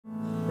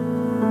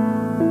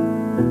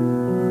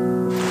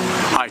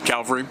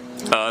Calvary.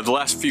 The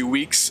last few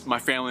weeks, my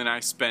family and I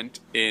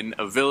spent in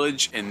a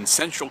village in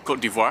central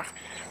Côte d'Ivoire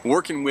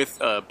working with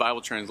a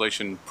Bible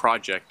translation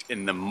project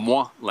in the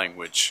Moi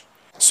language.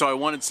 So I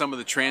wanted some of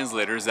the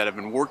translators that have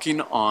been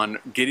working on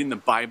getting the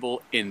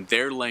Bible in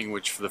their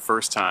language for the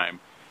first time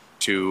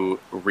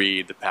to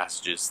read the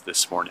passages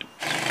this morning.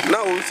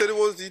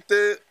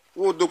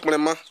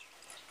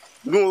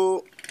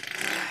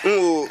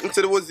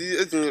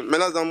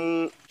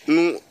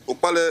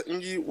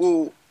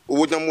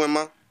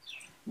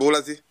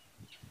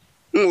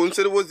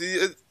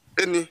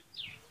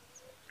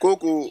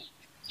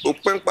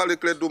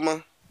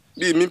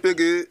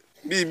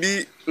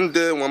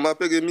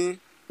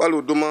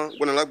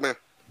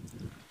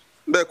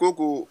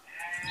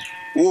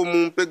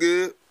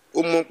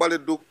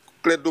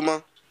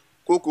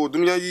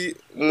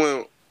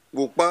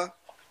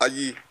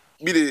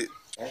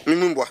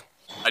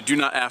 I do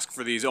not ask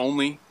for these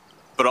only,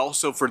 but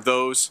also for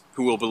those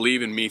who will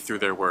believe in me through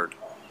their word,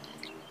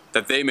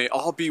 that they may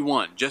all be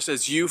one, just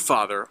as you,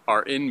 Father,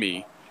 are in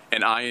me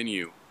and I in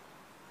you,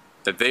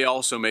 that they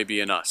also may be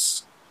in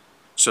us,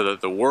 so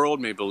that the world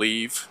may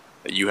believe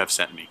that you have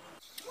sent me.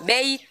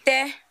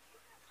 Beite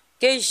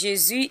que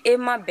Jésus est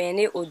ma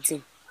béné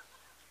odi,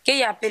 que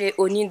y appelle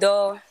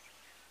onido,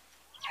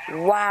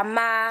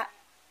 wama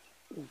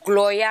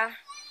gloria,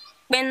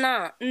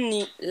 pena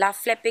ni la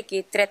flepe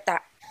que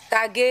treta,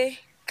 kage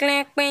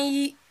clen pen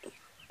yi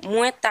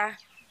mueta,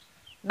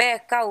 be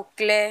ka o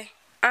kle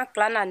an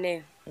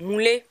klanane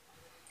mule,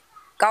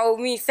 ka o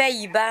mi fe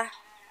yiba,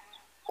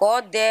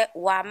 ko de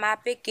wama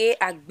peke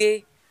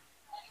agbe,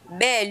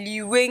 be li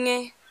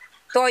wenge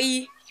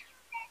toyi,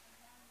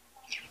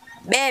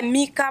 be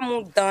mi ka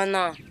mu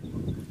dana,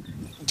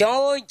 jan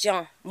o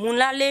jan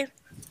munale,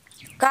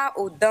 ka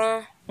o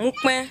dan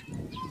mukpen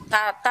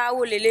ta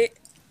o lele,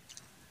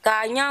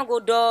 ka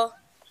nyango do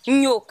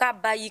nyo ka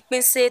bayi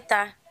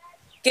penseta,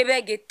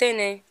 kebe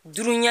getene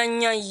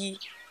drunyanya yi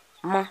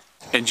ma.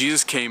 And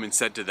Jesus came and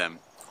said to them,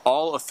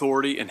 all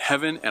authority in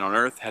heaven and on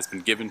earth has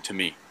been given to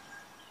me.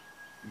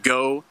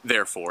 Go,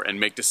 therefore, and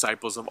make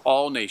disciples of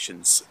all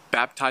nations,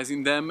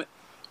 baptizing them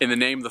in the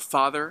name of the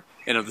Father,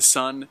 and of the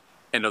Son,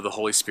 and of the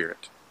Holy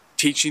Spirit,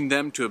 teaching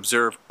them to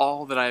observe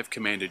all that I have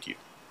commanded you.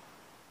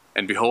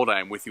 And behold, I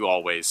am with you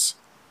always,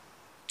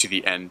 to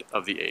the end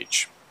of the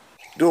age.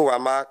 Do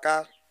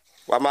wamaka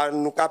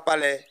nuka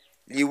pale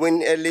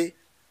liwin eli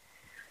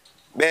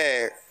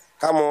be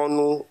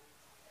kamonu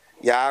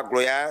ya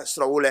gloya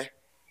srawule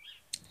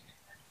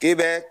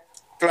kibe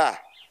kla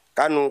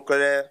kanu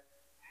kle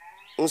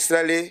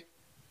Israeli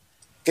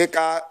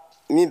keka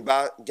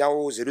miba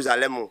jawo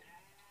Jerusalem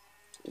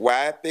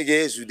wa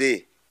pege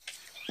Jude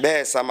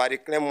be Samari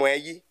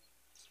klemweyi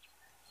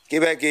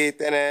kibe ge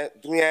tene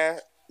dunya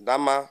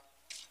dama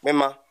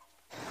mema.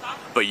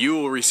 But you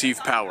will receive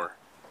power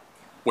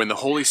when the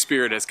Holy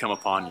Spirit has come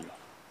upon you,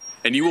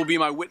 and you will be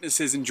my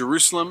witnesses in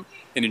Jerusalem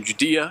and in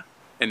Judea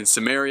and in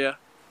Samaria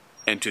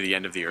and to the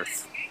end of the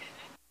earth.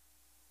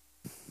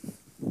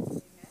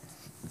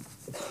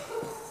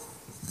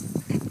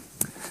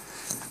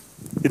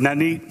 Isn't that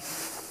neat?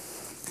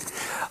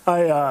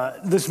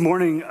 This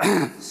morning,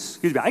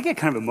 excuse me, I get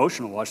kind of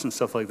emotional watching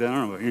stuff like that. I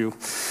don't know about you.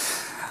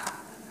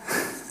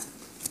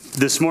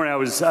 This morning I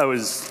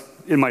was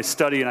in my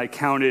study and I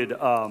counted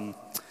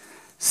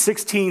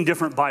 16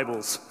 different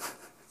Bibles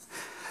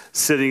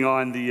sitting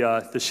on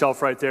the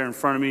shelf right there in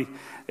front of me.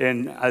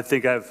 And I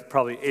think I have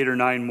probably 8 or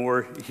 9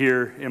 more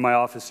here in my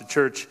office at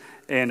church.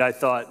 And I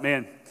thought,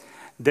 man,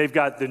 they've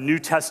got the New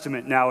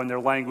Testament now in their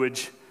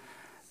language,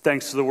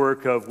 thanks to the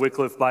work of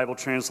Wycliffe Bible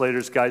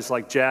translators, guys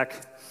like Jack.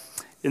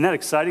 Isn't that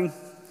exciting?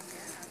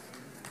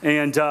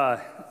 And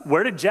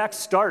where did Jack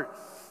start?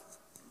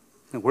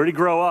 And where did he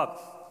grow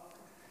up?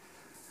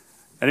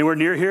 Anywhere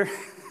near here?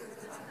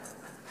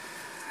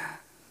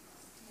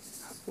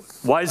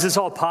 Why is this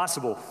all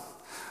possible?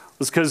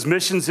 It's because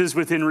missions is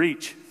within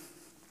reach.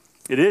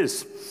 It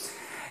is.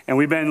 And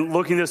we've been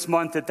looking this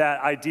month at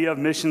that idea of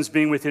missions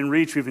being within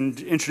reach. We've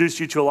introduced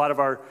you to a lot of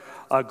our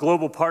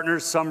global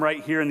partners, some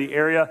right here in the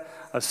area,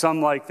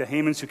 some like the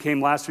Haymans who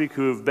came last week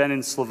who have been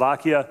in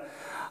Slovakia.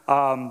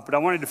 But I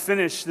wanted to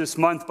finish this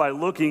month by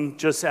looking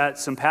just at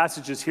some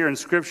passages here in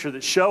Scripture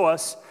that show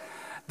us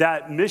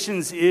that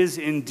missions is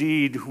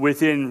indeed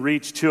within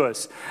reach to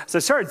us. So I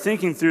started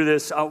thinking through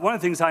this. One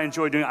of the things I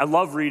enjoy doing, I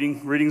love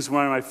reading. Reading is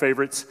one of my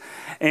favorites.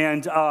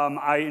 And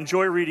I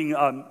enjoy reading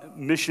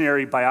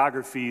missionary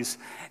biographies.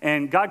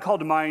 And God called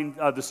to mind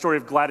the story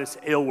of Gladys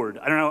Aylward.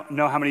 I don't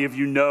know how many of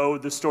you know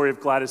the story of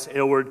Gladys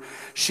Aylward.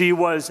 She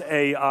was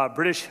a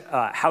British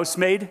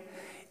housemaid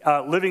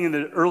living in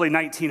the early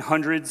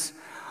 1900s.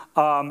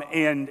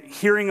 And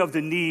hearing of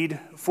the need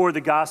for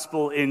the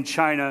gospel in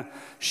China,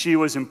 she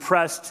was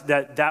impressed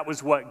that that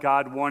was what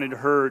God wanted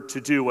her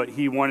to do, what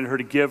he wanted her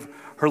to give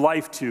her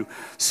life to.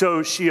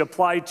 So she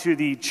applied to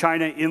the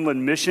China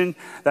Inland Mission.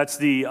 That's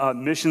the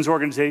missions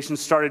organization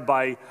started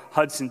by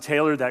Hudson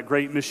Taylor, that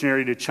great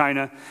missionary to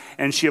China.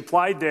 And she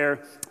applied there,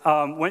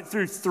 went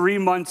through 3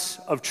 months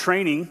of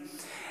training,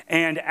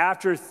 And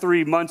after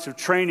 3 months of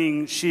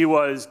training, she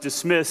was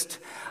dismissed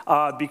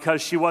because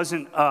she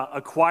wasn't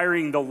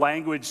acquiring the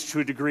language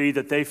to a degree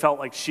that they felt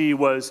like she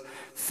was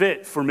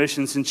fit for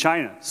missions in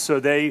China.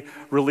 So they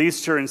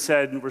released her and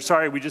said, "We're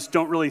sorry, we just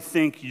don't really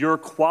think you're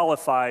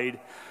qualified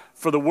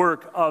for the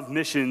work of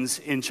missions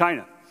in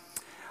China."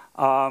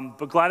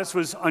 But Gladys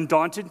was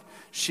undaunted.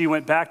 She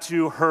went back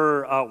to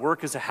her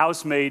work as a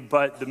housemaid,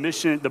 but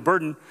the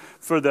burden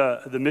for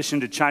the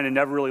mission to China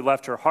never really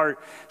left her heart.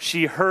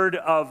 She heard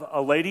of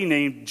a lady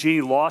named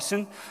Jeannie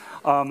Lawson,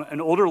 an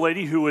older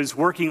lady who was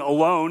working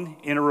alone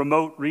in a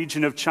remote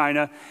region of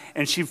China,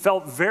 and she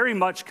felt very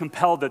much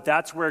compelled that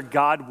that's where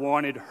God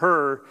wanted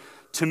her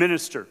to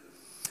minister.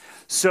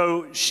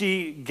 So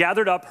she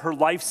gathered up her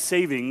life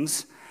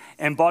savings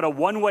and bought a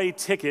one-way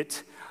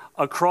ticket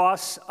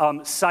across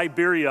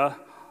Siberia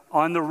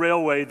on the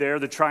railway there,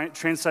 the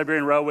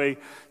Trans-Siberian Railway,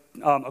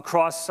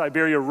 across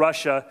Siberia,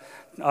 Russia,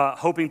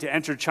 hoping to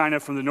enter China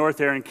from the north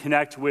there and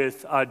connect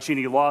with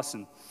Jeannie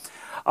Lawson.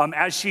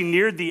 As she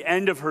neared the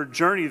end of her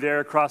journey there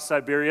across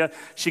Siberia,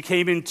 she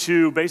came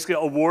into basically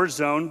a war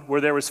zone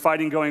where there was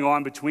fighting going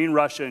on between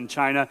Russia and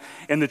China,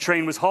 and the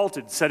train was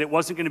halted, said it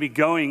wasn't going to be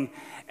going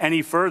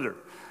any further.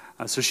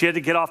 So she had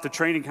to get off the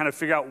train and kind of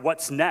figure out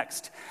what's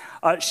next.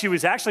 She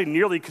was actually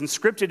nearly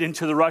conscripted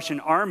into the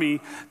Russian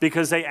army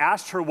because they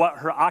asked her what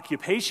her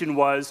occupation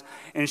was,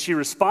 and she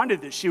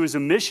responded that she was a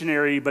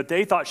missionary, but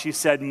they thought she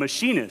said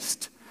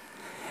machinist.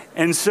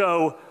 And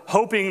so,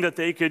 hoping that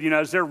they could,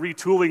 as they're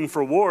retooling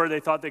for war,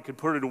 they thought they could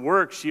put her to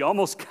work. She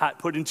almost got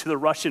put into the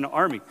Russian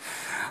army.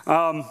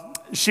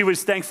 She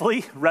was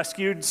thankfully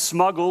rescued,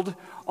 smuggled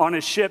on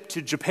a ship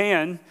to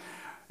Japan,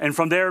 and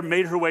from there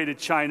made her way to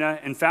China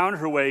and found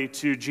her way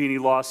to Jeannie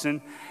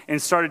Lawson and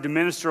started to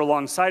minister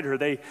alongside her.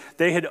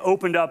 They had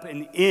opened up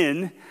an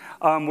inn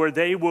where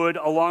they would,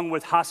 along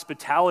with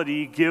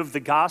hospitality, give the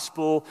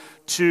gospel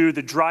to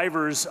the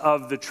drivers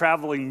of the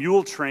traveling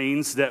mule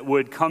trains that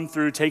would come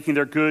through taking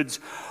their goods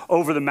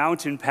over the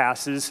mountain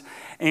passes.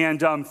 And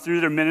through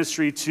their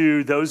ministry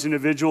to those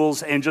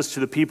individuals and just to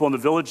the people in the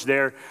village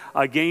there,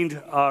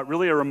 gained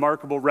really a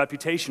remarkable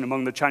reputation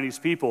among the Chinese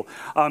people.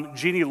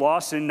 Jeannie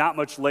Lawson, not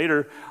much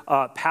later,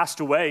 passed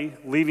away,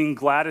 leaving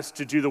Gladys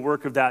to do the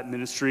work of that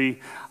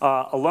ministry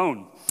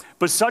alone.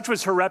 But such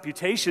was her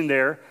reputation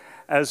there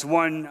as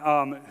one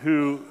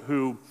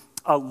who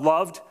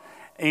loved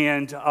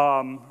and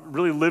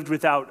really lived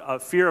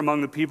without fear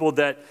among the people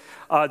that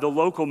the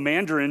local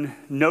Mandarin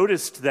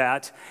noticed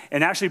that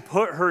and actually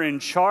put her in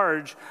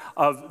charge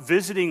of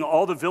visiting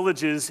all the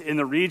villages in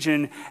the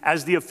region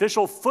as the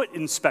official foot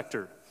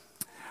inspector.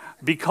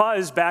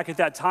 Because back at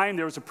that time,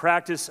 there was a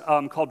practice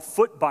called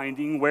foot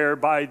binding,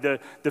 whereby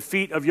the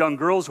feet of young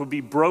girls would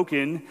be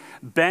broken,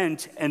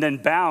 bent, and then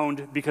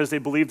bound because they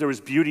believed there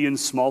was beauty in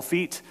small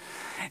feet.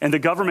 And the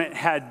government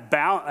had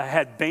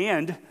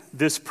banned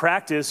this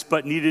practice,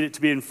 but needed it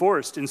to be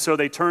enforced. And so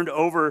they turned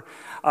over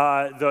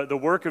the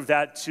work of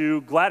that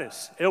to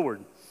Gladys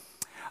Aylward.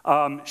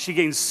 She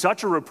gained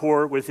such a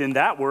rapport within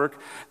that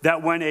work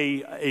that when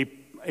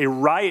a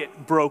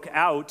riot broke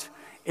out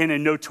in a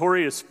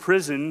notorious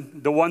prison,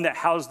 the one that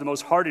housed the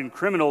most hardened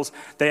criminals,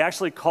 they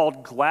actually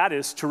called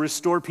Gladys to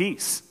restore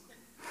peace.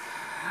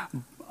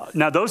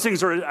 Now, those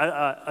things are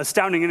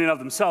astounding in and of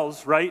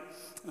themselves, right?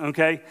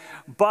 Okay,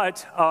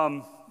 but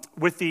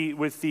with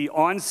the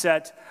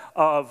onset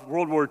of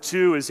World War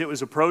II, as it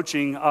was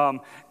approaching,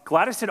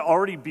 Gladys had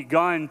already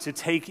begun to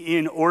take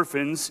in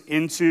orphans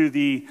into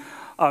the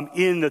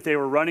inn that they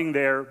were running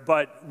there,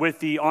 but with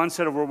the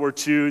onset of World War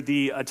II,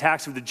 the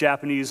attacks of the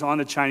Japanese on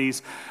the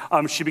Chinese,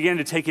 she began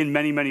to take in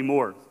many, many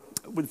more.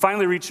 We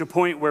finally reached a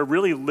point where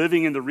really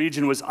living in the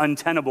region was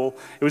untenable.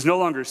 It was no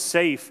longer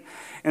safe.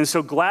 And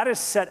so Gladys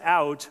set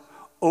out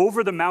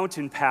over the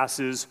mountain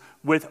passes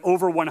with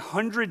over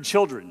 100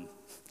 children.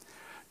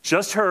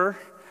 Just her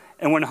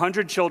and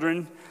 100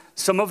 children,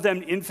 some of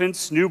them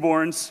infants,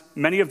 newborns,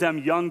 many of them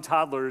young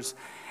toddlers,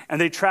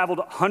 and they traveled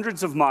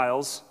hundreds of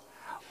miles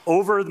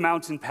over the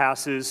mountain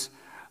passes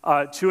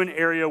to an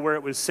area where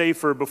it was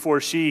safer before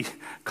she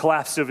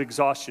collapsed of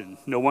exhaustion.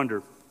 No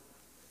wonder.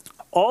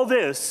 All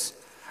this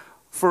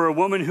for a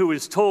woman who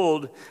was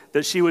told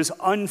that she was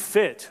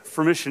unfit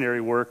for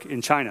missionary work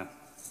in China.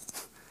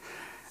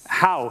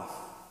 How?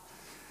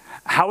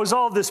 How is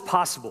all of this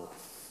possible?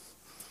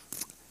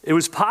 It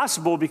was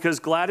possible because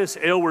Gladys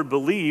Aylward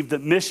believed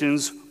that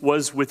missions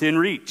was within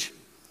reach.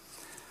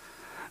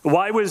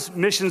 Why was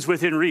missions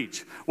within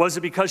reach? Was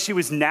it because she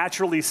was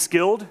naturally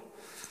skilled?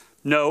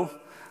 No.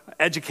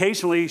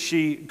 Educationally,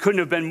 she couldn't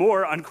have been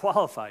more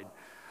unqualified.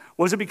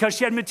 Was it because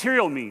she had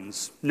material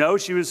means? No,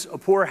 she was a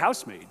poor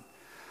housemaid.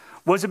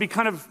 Was it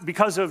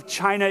because of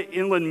China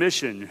Inland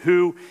Mission,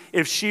 who,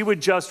 if she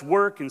would just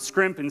work and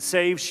scrimp and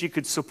save, she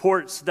could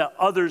support so that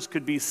others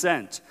could be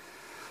sent?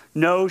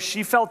 No,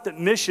 she felt that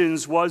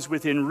missions was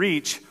within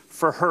reach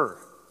for her.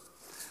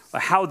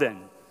 How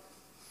then?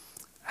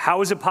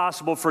 How is it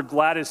possible for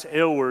Gladys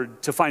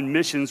Aylward to find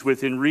missions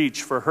within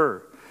reach for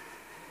her?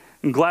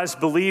 And Gladys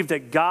believed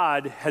that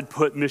God had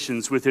put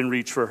missions within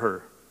reach for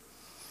her.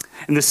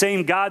 And the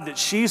same God that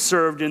she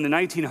served in the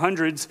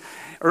 1900s,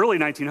 early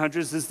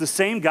 1900s, is the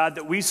same God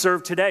that we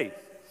serve today.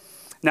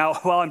 Now,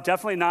 while I'm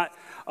definitely not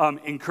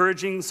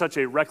encouraging such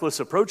a reckless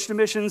approach to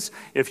missions,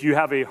 if you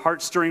have a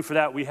heart stirring for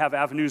that, we have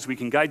avenues we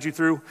can guide you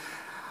through.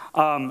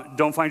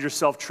 Don't find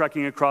yourself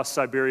trekking across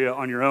Siberia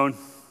on your own,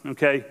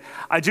 okay?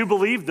 I do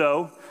believe,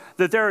 though,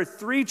 that there are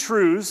 3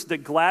 truths that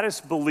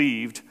Gladys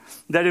believed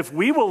that if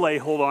we will lay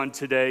hold on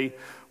today,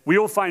 we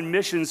will find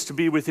missions to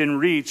be within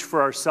reach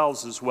for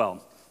ourselves as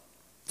well.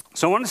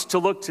 So I want us to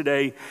look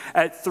today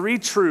at 3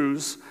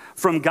 truths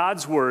from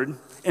God's Word,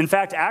 in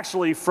fact,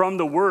 actually from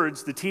the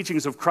words, the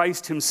teachings of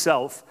Christ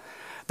himself,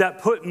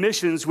 that put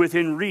missions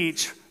within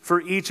reach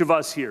for each of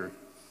us here.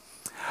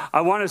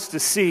 I want us to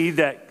see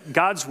that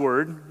God's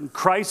Word,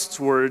 Christ's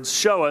words,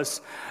 show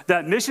us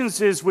that missions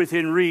is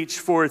within reach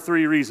for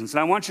 3 reasons. And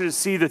I want you to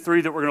see the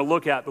 3 that we're going to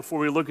look at before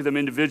we look at them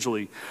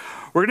individually.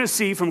 We're going to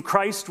see from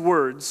Christ's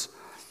words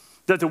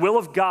that the will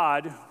of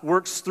God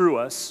works through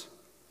us,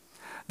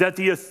 that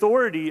the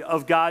authority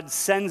of God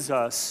sends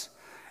us,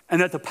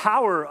 and that the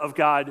power of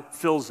God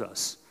fills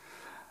us.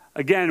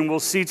 Again, we'll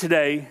see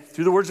today,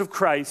 through the words of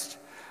Christ,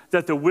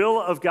 that the will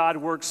of God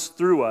works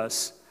through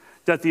us,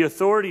 that the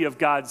authority of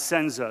God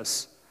sends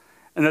us,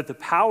 and that the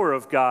power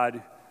of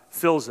God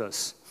fills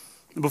us.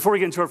 Before we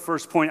get into our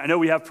first point, I know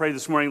we have prayed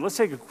this morning. Let's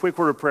take a quick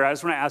word of prayer. I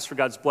just want to ask for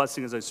God's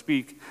blessing as I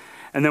speak,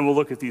 and then we'll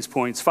look at these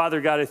points.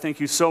 Father God, I thank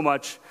you so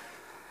much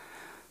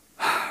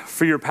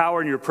for your power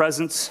and your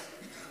presence.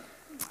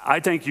 I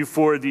thank you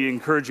for the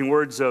encouraging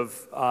words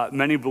of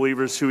many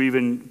believers who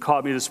even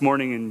called me this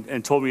morning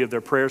and told me of their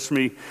prayers for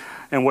me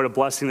and what a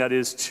blessing that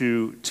is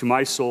to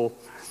my soul.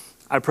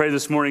 I pray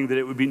this morning that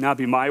it would not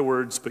be my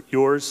words, but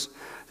yours,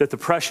 that the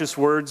precious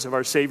words of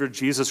our Savior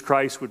Jesus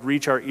Christ would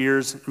reach our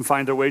ears and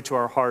find their way to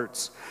our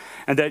hearts,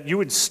 and that you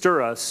would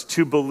stir us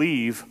to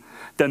believe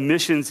that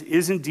missions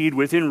is indeed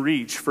within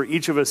reach for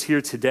each of us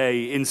here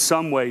today in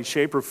some way,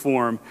 shape, or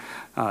form,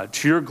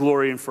 to your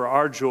glory and for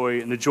our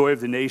joy and the joy of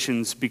the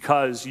nations,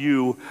 because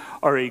you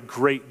are a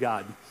great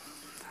God.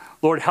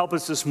 Lord, help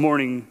us this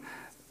morning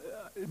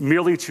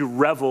merely to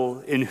revel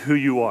in who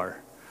you are.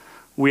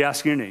 We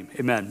ask in your name,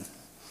 amen.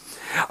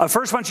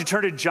 First, why don't you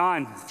turn to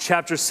John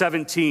chapter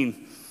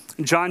 17.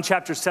 John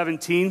chapter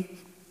 17,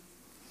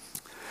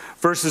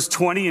 verses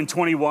 20 and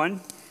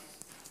 21.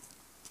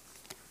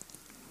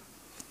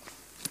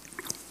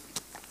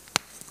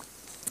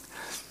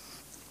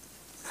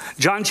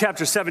 John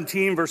chapter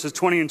 17, verses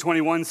 20 and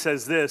 21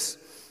 says this.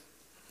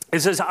 It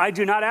says, I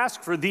do not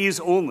ask for these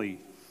only,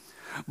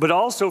 but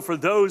also for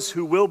those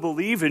who will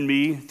believe in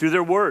me through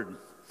their word,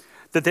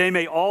 that they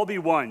may all be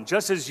one,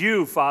 just as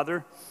you,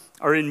 Father,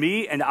 are in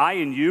me and I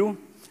in you,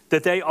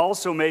 that they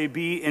also may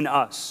be in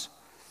us,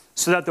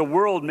 so that the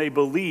world may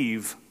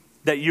believe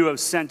that you have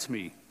sent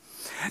me.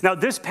 Now,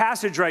 this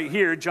passage right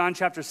here, John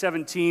chapter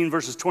 17,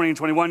 verses 20 and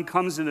 21,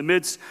 comes in the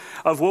midst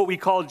of what we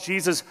call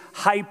Jesus'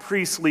 high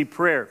priestly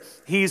prayer.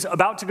 He's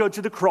about to go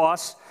to the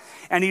cross,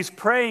 and he's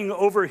praying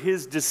over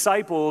his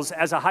disciples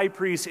as a high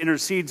priest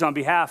intercedes on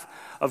behalf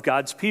of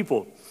God's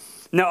people.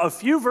 Now, a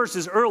few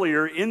verses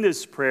earlier in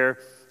this prayer,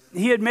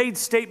 he had made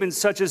statements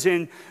such as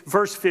in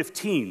verse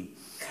 15,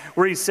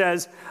 where he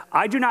says,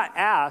 I do not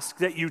ask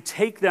that you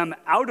take them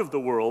out of the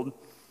world,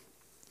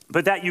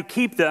 but that you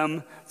keep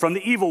them from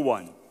the evil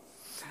one.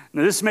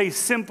 Now, this may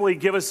simply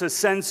give us a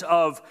sense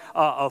of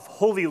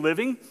holy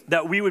living,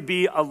 that we would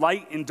be a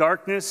light in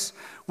darkness,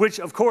 which,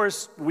 of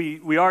course,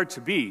 we are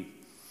to be.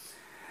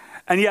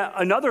 And yet,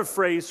 another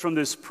phrase from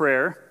this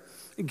prayer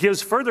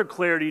gives further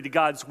clarity to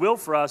God's will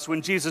for us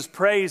when Jesus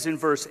prays in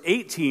verse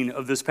 18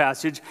 of this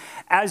passage,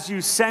 as you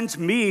sent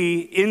me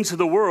into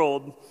the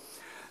world,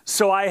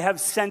 so I have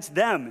sent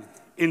them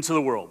into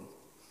the world.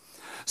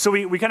 So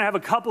we kind of have a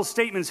couple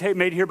statements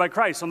made here by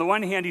Christ. On the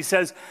one hand, he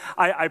says,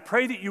 I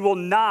pray that you will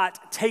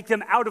not take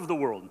them out of the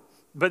world,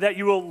 but that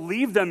you will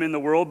leave them in the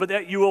world, but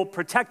that you will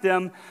protect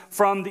them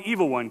from the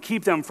evil one,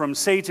 keep them from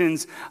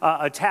Satan's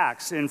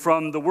attacks and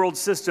from the world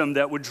system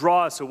that would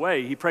draw us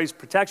away. He prays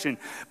protection.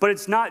 But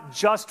it's not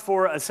just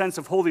for a sense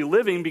of holy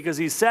living, because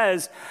he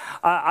says,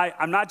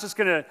 I'm not just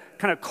going to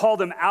kind of call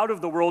them out of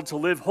the world to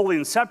live holy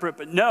and separate,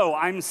 but no,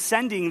 I'm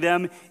sending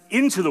them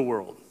into the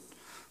world.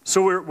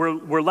 So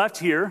we're left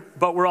here,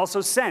 but we're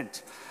also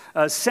sent.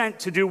 Sent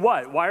to do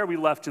what? Why are we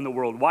left in the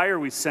world? Why are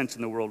we sent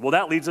in the world? Well,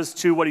 that leads us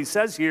to what he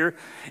says here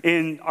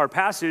in our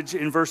passage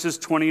in verses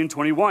 20 and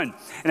 21.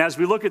 And as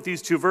we look at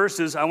these two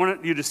verses, I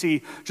want you to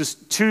see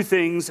just two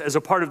things as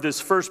a part of this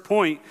first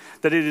point,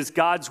 that it is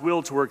God's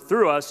will to work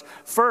through us.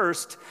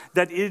 First,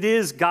 that it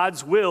is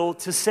God's will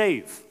to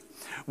save.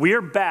 We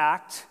are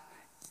backed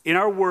in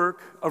our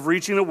work of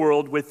reaching the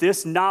world with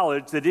this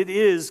knowledge that it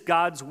is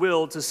God's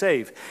will to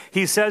save.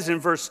 He says in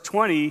verse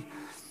 20,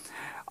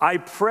 I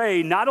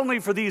pray not only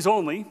for these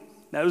only,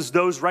 that was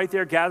those right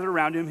there gathered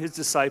around him, his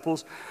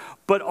disciples,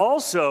 but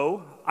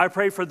also I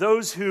pray for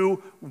those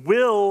who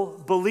will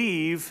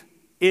believe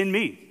in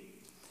me.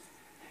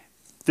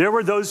 There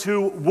were those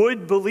who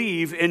would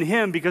believe in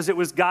him because it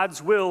was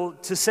God's will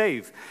to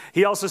save.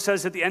 He also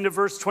says at the end of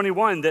verse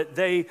 21 that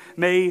they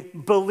may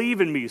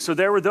believe in me. So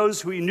there were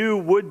those who he knew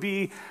would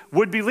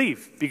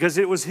believe because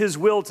it was his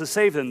will to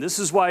save them. This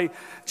is why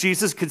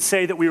Jesus could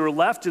say that we were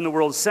left in the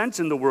world,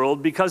 sent in the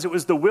world, because it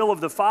was the will of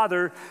the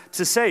Father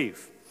to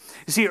save.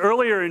 You see,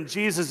 earlier in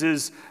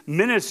Jesus'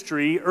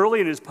 ministry,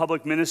 early in his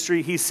public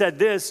ministry, he said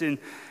this, and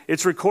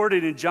it's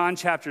recorded in John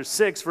chapter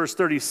 6, verse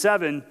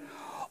 37,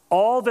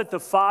 "All that the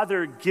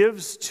Father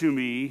gives to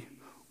me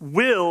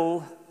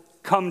will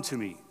come to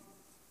me.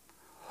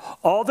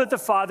 All that the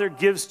Father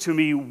gives to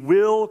me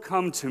will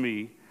come to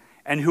me,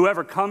 and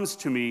whoever comes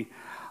to me,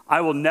 I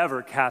will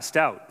never cast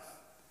out."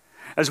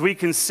 As we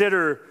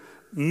consider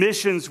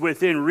missions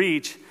within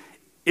reach,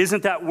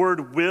 isn't that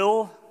word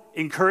will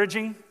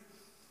encouraging?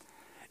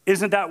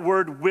 Isn't that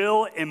word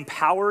will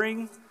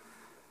empowering?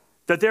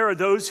 That there are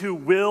those who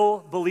will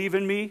believe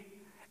in me,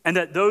 and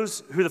that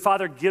those who the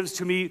Father gives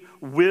to me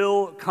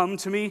will come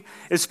to me,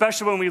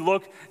 especially when we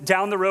look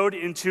down the road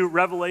into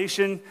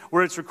Revelation,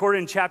 where it's recorded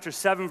in chapter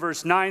 7,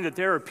 verse 9, that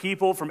there are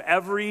people from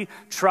every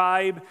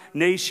tribe,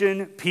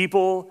 nation,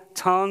 people,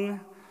 tongue,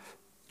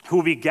 who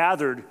will be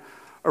gathered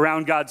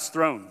around God's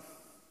throne.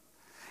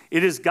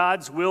 It is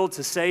God's will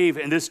to save,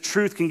 and this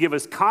truth can give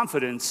us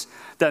confidence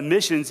that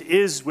missions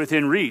is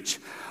within reach.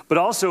 But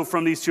also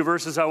from these two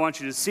verses, I want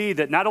you to see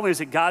that not only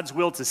is it God's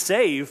will to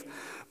save,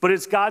 but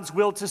it's God's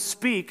will to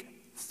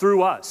speak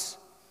through us.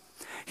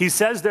 He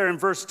says there in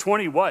verse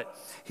 20 what?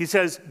 He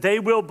says, they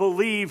will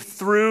believe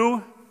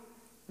through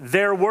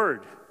their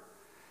word.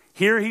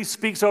 Here he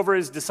speaks over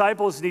his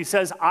disciples and he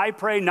says, I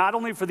pray not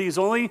only for these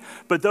only,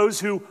 but those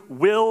who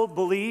will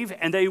believe,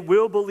 and they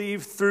will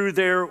believe through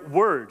their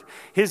word.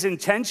 His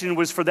intention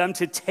was for them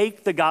to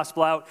take the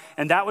gospel out,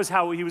 and that was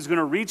how he was going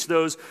to reach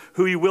those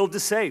who he willed to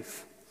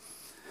save.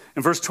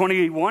 In verse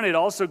 21, it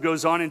also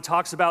goes on and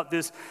talks about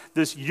this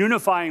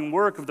unifying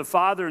work of the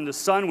Father and the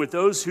Son with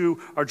those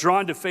who are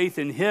drawn to faith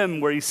in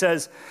him, where he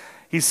says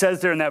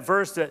there in that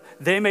verse that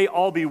they may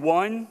all be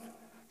one,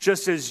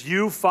 just as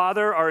you,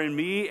 Father, are in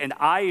me and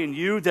I in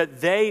you,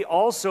 that they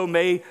also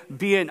may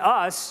be in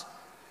us.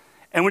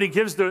 And when he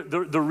gives the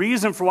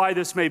reason for why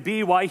this may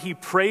be, why he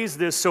prays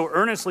this so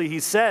earnestly,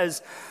 he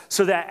says,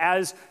 so that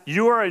as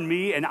you are in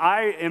me and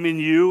I am in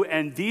you,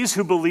 and these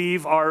who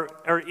believe are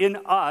in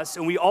us,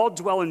 and we all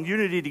dwell in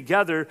unity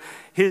together,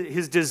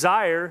 his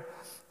desire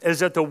is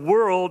that the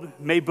world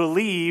may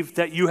believe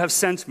that you have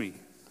sent me.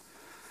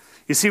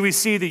 You see, we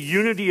see the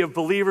unity of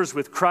believers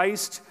with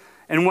Christ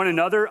and one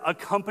another,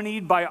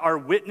 accompanied by our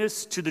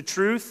witness to the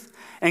truth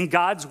and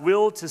God's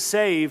will to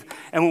save.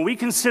 And when we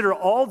consider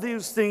all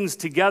these things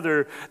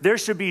together, there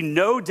should be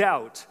no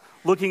doubt,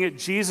 looking at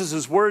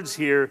Jesus' words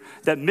here,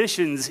 that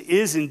missions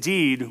is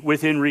indeed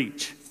within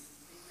reach.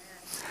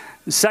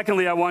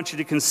 Secondly, I want you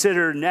to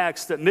consider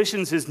next that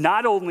missions is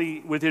not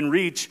only within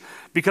reach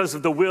because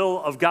of the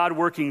will of God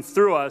working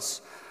through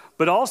us,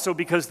 but also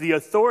because the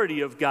authority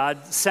of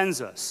God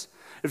sends us.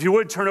 If you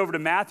would, turn over to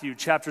Matthew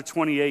chapter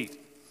 28.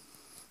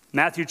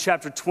 Matthew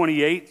chapter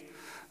 28,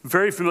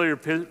 very familiar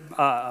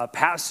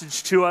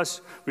passage to us.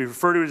 We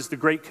refer to it as the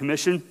Great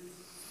Commission.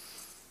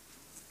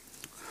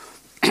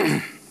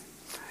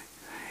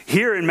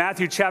 Here in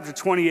Matthew chapter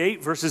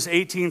 28, verses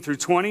 18 through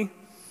 20,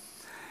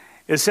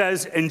 it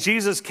says, and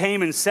Jesus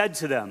came and said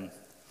to them,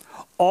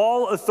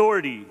 all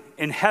authority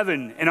in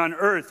heaven and on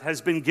earth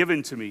has been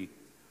given to me.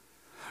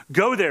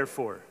 Go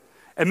therefore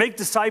and make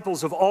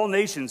disciples of all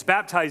nations,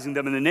 baptizing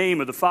them in the name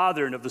of the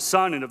Father and of the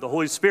Son and of the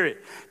Holy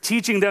Spirit,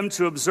 teaching them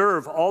to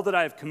observe all that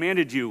I have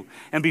commanded you.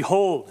 And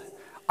behold,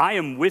 I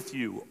am with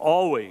you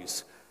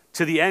always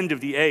to the end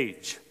of the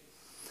age.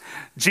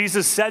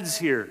 Jesus says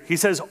here, he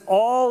says,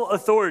 all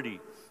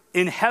authority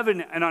in heaven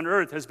and on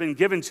earth has been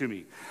given to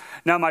me.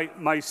 Now,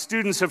 my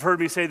students have heard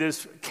me say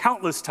this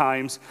countless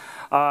times.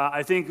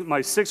 I think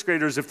my sixth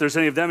graders, if there's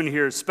any of them in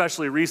here,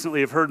 especially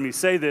recently, have heard me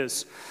say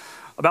this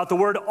about the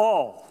word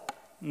all.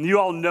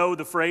 You all know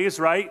the phrase,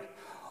 right?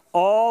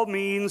 All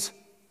means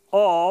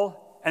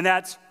all, and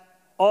that's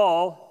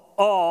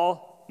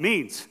all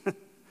means.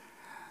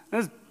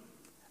 That's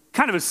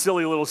kind of a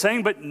silly little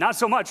saying, but not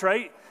so much,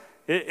 right?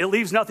 It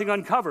leaves nothing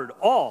uncovered.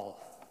 All.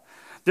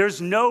 There's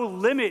no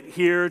limit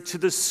here to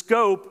the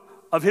scope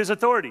of his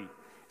authority.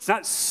 It's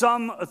not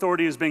some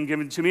authority has been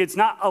given to me. It's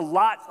not a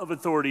lot of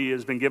authority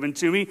has been given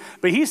to me.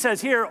 But he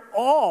says here,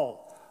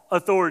 all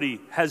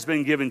authority has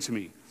been given to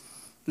me.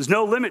 There's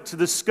no limit to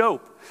the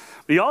scope.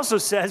 But he also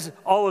says,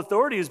 all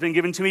authority has been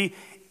given to me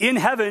in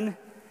heaven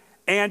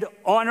and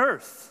on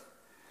earth.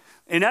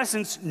 In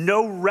essence,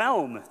 no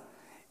realm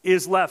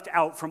is left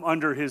out from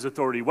under his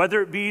authority,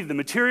 whether it be the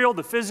material,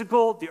 the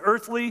physical, the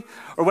earthly,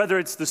 or whether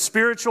it's the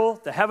spiritual,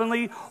 the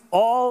heavenly.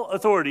 All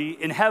authority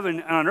in heaven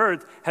and on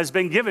earth has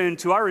been given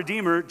to our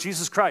Redeemer,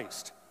 Jesus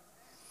Christ.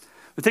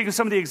 But think of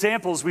some of the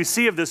examples we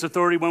see of this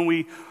authority when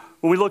we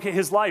look at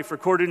his life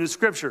recorded in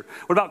Scripture.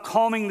 What about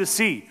calming the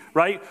sea,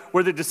 right?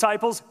 Where the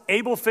disciples,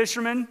 able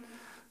fishermen,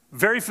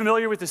 very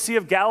familiar with the Sea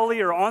of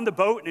Galilee are on the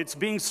boat and it's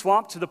being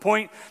swamped to the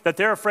point that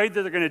they're afraid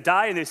that they're going to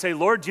die. And they say,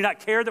 Lord, do you not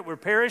care that we're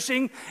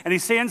perishing? And he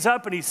stands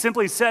up and he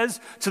simply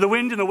says to the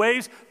wind and the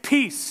waves,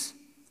 peace,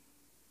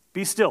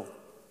 be still.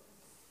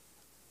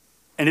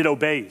 And it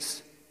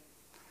obeys.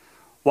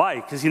 Why?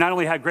 Because he not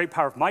only had great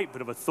power of might,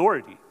 but of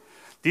authority.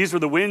 These were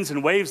the winds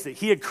and waves that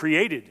he had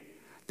created.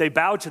 They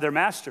bowed to their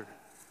master.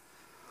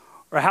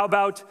 Or how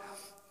about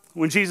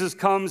when Jesus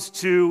comes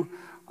to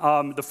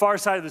the far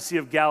side of the Sea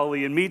of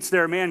Galilee and meets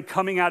there a man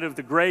coming out of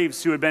the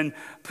graves who had been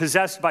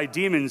possessed by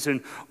demons.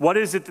 And what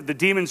is it that the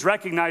demons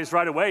recognize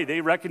right away? They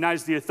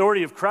recognize the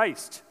authority of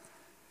Christ.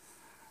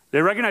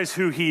 They recognize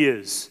who he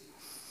is.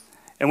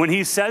 And when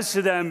he says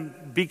to them,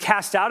 be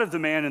cast out of the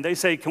man, and they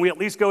say, can we at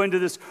least go into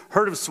this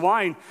herd of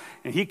swine?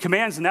 And he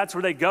commands, and that's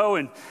where they go.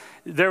 And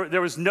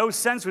there was no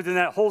sense within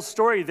that whole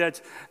story that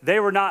they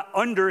were not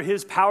under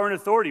his power and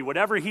authority.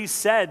 Whatever he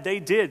said, they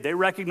did. They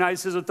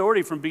recognized his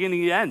authority from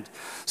beginning to end.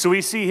 So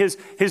we see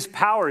his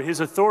power, his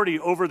authority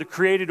over the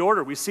created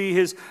order. We see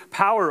his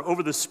power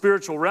over the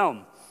spiritual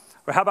realm.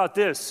 Or how about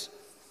this?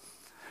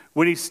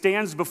 When he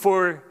stands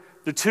before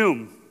the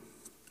tomb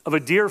of a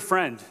dear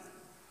friend,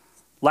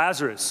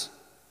 Lazarus,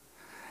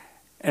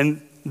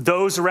 and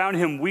those around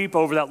him weep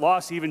over that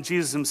loss, even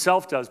Jesus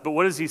himself does. But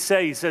what does he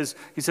say? He says,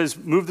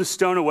 move the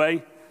stone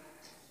away.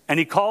 And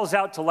he calls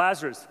out to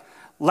Lazarus,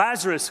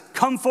 Lazarus,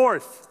 come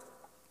forth.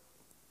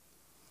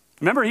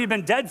 Remember, he had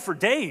been dead for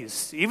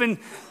days. Even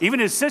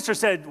his sister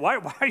said, why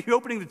are you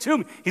opening the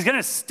tomb? He's going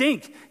to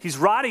stink. He's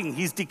rotting.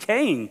 He's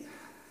decaying.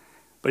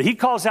 But he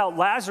calls out,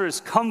 Lazarus,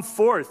 come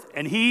forth.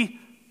 And he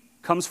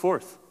comes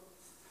forth.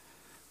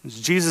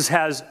 Jesus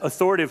has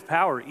authoritative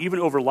power even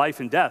over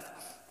life and death.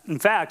 In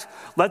fact,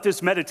 let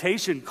this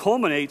meditation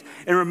culminate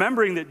in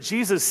remembering that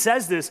Jesus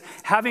says this,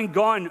 having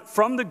gone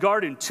from the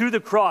garden to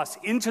the cross,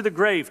 into the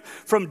grave,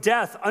 from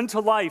death unto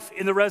life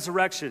in the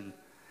resurrection.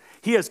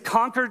 He has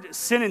conquered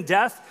sin and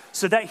death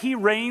so that he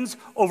reigns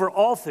over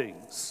all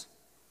things.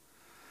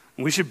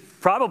 And we should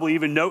probably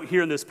even note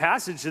here in this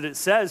passage that it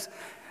says,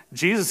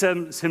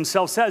 Jesus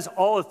himself says,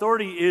 all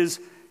authority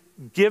is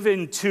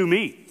given to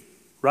me,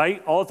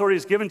 right? All authority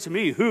is given to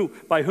me. Who?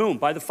 By whom?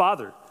 By the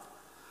Father.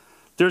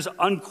 There's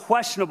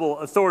unquestionable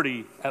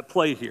authority at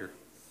play here.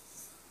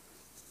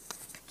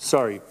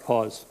 Sorry,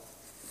 pause.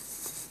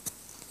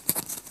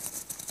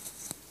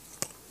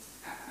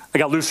 I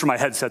got loose from my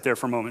headset there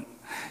for a moment.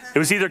 It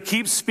was either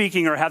keep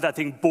speaking or have that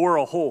thing bore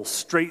a hole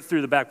straight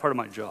through the back part of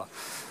my jaw.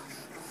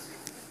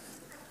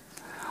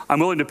 I'm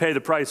willing to pay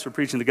the price for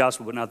preaching the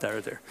gospel, but not that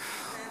right there.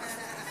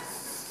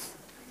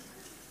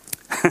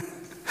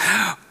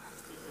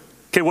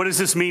 Okay, what does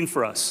this mean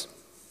for us?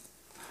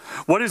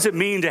 What does it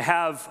mean to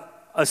have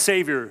a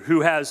Savior who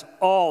has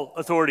all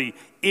authority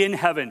in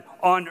heaven,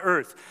 on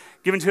earth,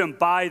 given to him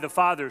by the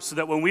Father, so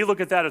that when we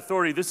look at that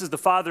authority, this is the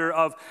Father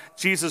of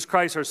Jesus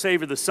Christ, our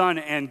Savior, the Son,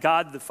 and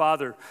God the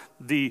Father,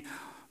 the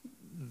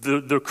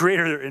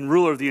creator and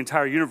ruler of the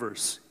entire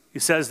universe. He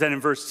says then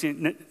in verse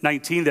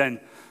 19 then,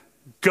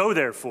 go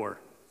therefore.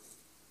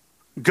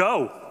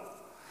 Go.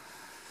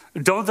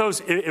 Don't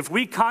those, if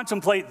we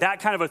contemplate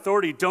that kind of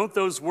authority, don't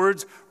those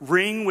words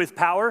ring with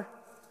power?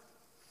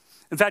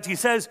 In fact, he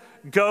says,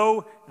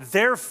 go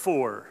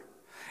therefore.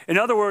 In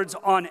other words,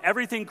 on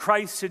everything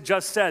Christ had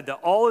just said, that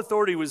all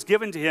authority was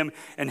given to him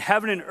in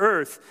heaven and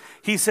earth,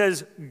 he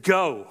says,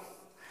 go.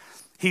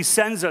 He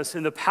sends us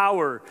in the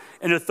power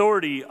and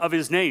authority of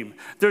his name.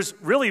 There's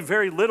really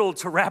very little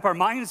to wrap our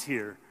minds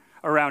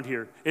around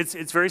here.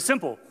 It's very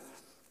simple.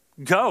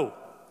 Go.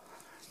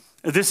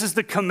 This is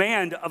the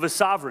command of a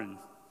sovereign.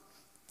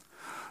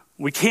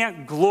 We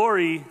can't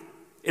glory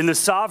in the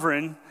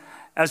sovereign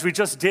as we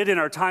just did in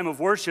our time of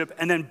worship,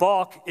 and then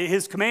balk at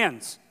his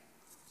commands.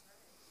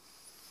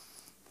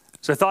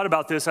 So I thought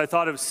about this. I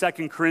thought of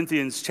 2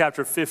 Corinthians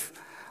chapter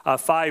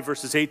 5,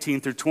 verses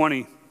 18 through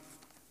 20.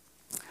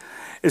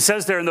 It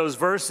says there in those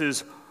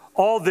verses,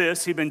 all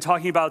this, he'd been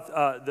talking about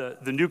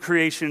the new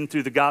creation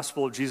through the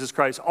gospel of Jesus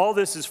Christ. All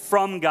this is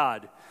from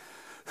God,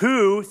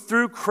 who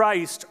through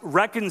Christ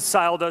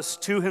reconciled us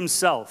to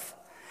himself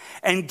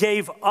and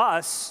gave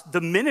us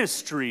the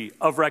ministry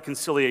of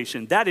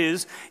reconciliation. That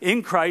is,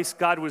 in Christ,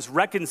 God was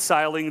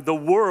reconciling the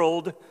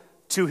world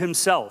to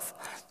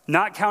himself,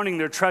 not counting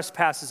their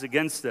trespasses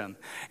against them,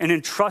 and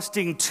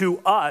entrusting to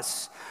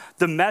us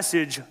the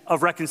message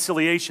of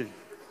reconciliation.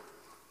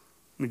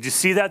 Did you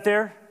see that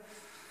there?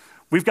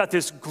 We've got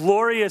this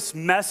glorious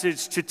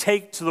message to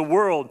take to the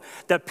world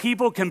that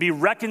people can be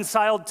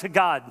reconciled to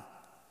God.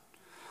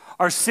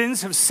 Our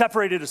sins have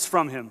separated us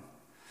from him.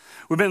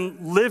 We've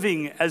been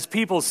living as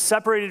people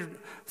separated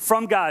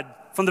from God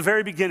from the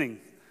very beginning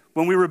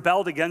when we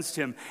rebelled against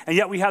him. And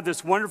yet we have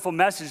this wonderful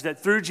message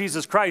that through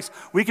Jesus Christ,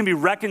 we can be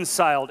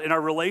reconciled in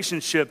our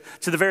relationship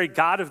to the very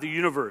God of the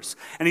universe.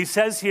 And he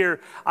says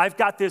here, I've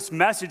got this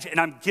message and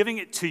I'm giving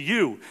it to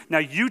you. Now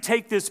you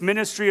take this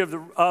ministry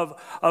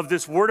of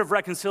this word of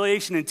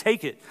reconciliation and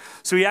take it.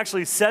 So he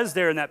actually says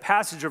there in that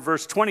passage of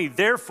verse 20,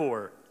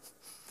 therefore,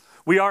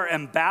 we are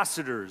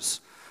ambassadors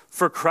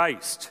for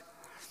Christ,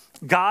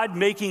 God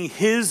making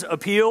his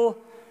appeal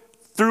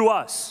through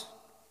us.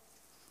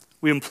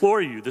 We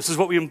implore you, this is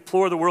what we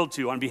implore the world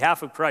to on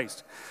behalf of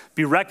Christ,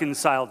 be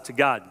reconciled to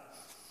God.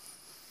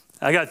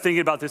 I got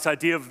thinking about this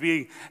idea of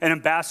being an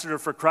ambassador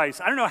for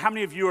Christ. I don't know how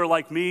many of you are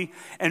like me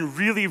and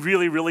really,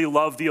 really, really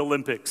love the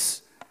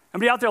Olympics.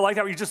 Anybody out there like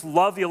that where you just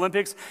love the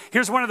Olympics?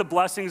 Here's one of the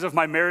blessings of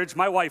my marriage.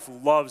 My wife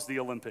loves the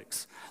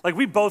Olympics. Like,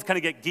 we both kind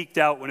of get geeked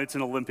out when it's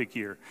an Olympic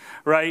year,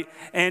 right?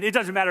 And it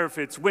doesn't matter if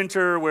it's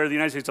winter where the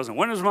United States doesn't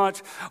win as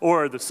much,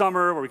 or the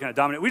summer where we kind of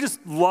dominate. We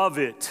just love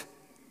it.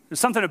 There's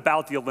something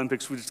about the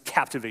Olympics which just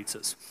captivates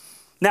us.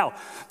 Now,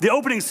 the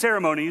opening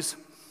ceremonies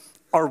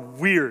are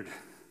weird.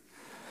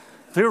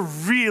 They're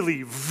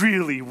really,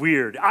 really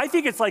weird. I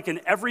think it's like an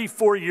every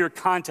 4-year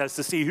contest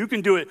to see who can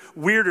do it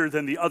weirder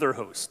than the other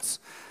hosts.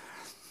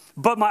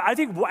 But I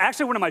think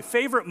actually one of my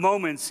favorite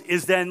moments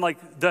is then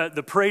like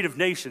the Parade of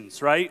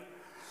Nations, right?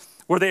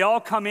 Where they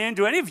all come in.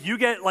 Do any of you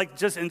get like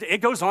just, and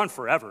it goes on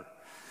forever,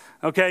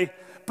 okay?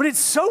 But it's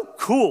so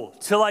cool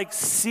to like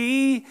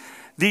see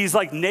these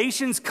like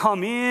nations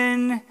come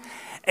in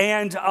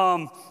and,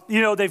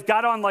 you know, they've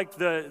got on like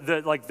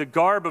the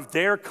garb of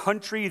their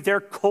country, their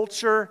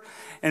culture,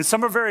 and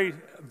some are very,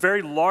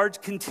 very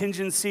large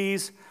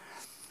contingencies.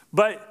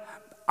 But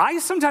I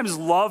sometimes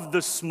love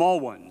the small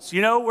ones,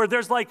 you know, where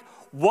there's like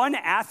one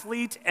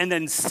athlete and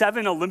then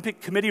 7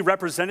 Olympic Committee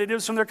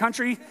representatives from their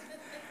country.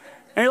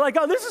 And you're like,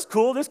 oh, this is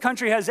cool. This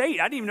country has 8.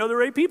 I didn't even know there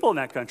were 8 people in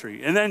that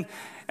country. And then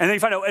you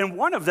find out, and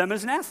one of them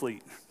is an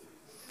athlete.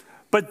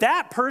 But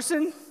that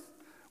person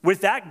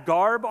with that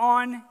garb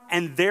on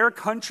and their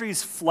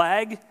country's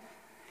flag,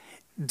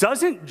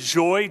 doesn't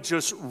joy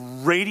just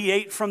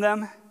radiate from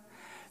them?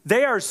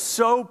 They are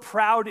so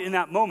proud in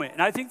that moment.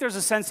 And I think there's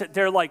a sense that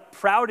they're like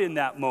proud in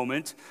that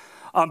moment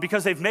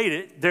because they've made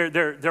it.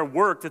 Their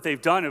work that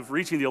they've done of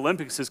reaching the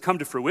Olympics has come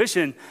to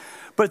fruition.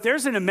 But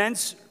there's an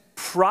immense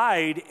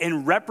pride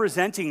in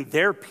representing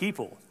their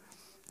people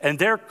and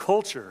their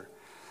culture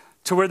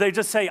to where they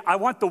just say, I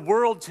want the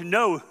world to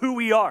know who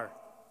we are.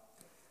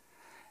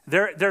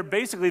 They're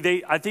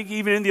basically, I think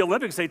even in the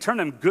Olympics, they turn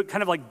them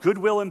kind of like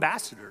goodwill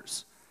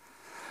ambassadors.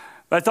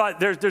 But I thought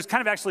there's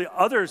kind of actually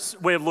other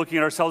way of looking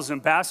at ourselves as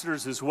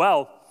ambassadors as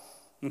well,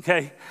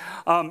 okay?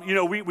 You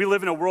know, we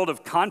live in a world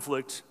of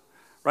conflict.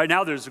 Right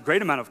now, there's a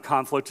great amount of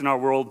conflict in our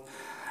world.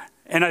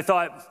 And I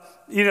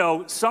thought, you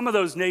know, some of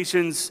those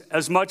nations,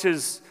 as much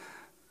as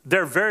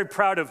they're very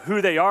proud of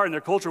who they are and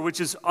their culture, which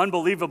is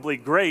unbelievably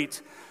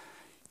great,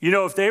 you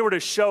know, if they were to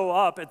show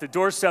up at the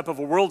doorstep of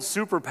a world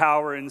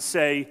superpower and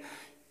say,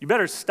 you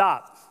better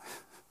stop,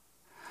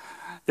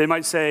 they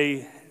might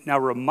say, now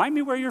remind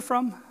me where you're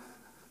from.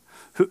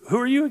 Who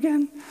are you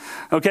again?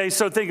 Okay,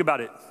 so think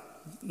about it.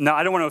 Now,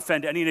 I don't want to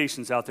offend any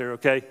nations out there,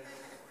 okay?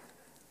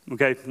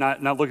 Okay,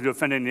 not looking to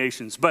offend any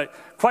nations. But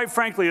quite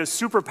frankly, a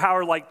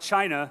superpower like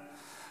China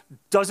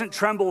doesn't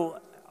tremble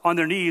on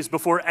their knees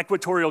before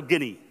Equatorial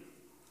Guinea.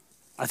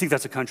 I think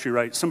that's a country,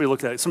 right? Somebody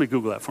look at it. Somebody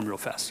Google that for me real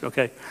fast,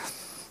 okay?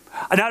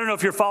 And I don't know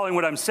if you're following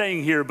what I'm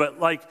saying here, but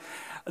like,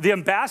 the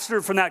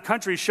ambassador from that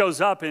country shows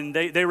up and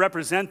they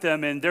represent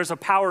them, and there's a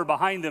power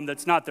behind them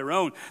that's not their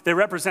own. They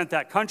represent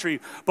that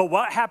country. But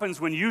what happens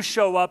when you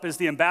show up as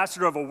the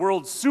ambassador of a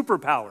world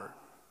superpower?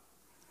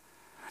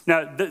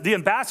 Now, the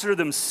ambassador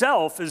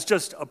themselves is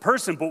just a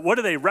person, but what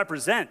do they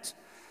represent?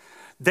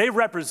 They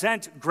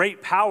represent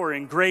great power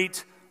and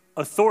great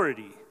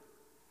authority.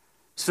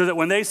 So that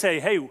when they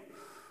say, hey,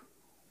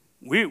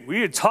 we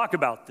need to talk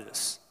about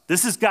this.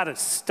 This has got to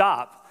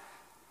stop.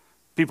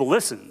 People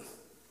listen.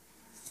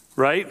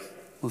 Right?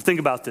 Well,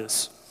 think about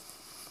this.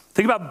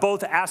 Think about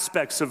both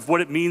aspects of what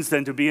it means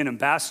then to be an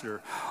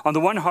ambassador. On the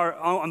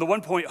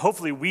one point,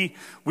 hopefully we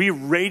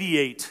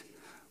radiate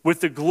with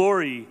the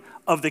glory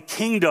of the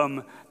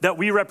kingdom that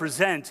we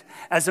represent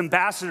as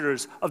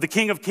ambassadors of the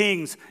King of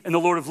Kings and the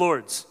Lord of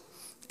Lords.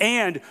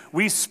 And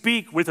we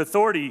speak with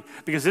authority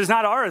because it's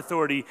not our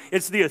authority,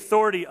 it's the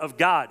authority of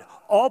God.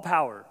 All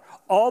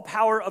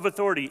power of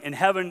authority in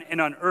heaven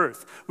and on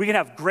earth. We can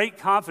have great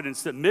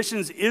confidence that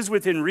missions is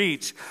within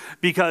reach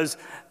because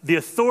the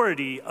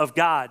authority of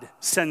God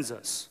sends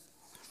us.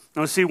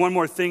 I want to see one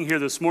more thing here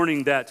this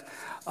morning, that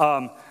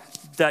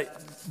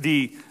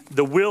the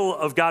will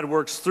of God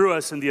works through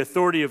us and the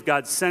authority of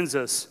God sends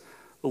us.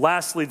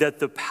 Lastly, that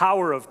the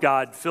power of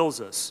God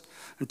fills us.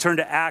 And turn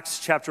to Acts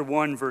chapter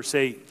 1, verse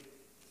 8.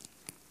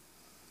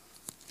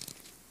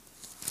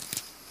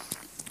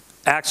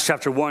 Acts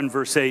chapter 1,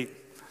 verse 8.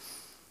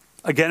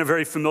 Again, a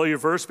very familiar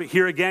verse, but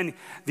here again,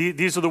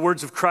 these are the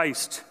words of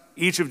Christ,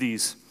 each of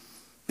these.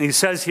 And he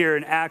says here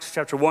in Acts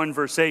chapter 1,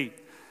 verse 8,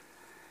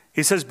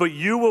 he says, but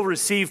you will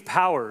receive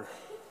power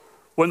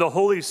when the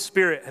Holy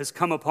Spirit has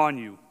come upon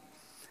you.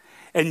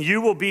 And you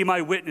will be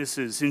my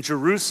witnesses in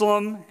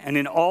Jerusalem and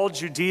in all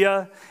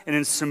Judea and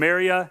in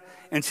Samaria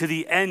and to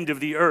the end of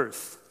the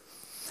earth.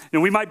 Now,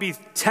 we might be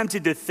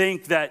tempted to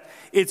think that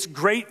it's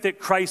great that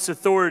Christ's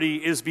authority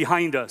is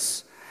behind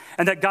us,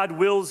 and that God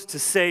wills to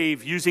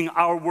save using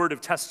our word of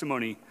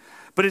testimony.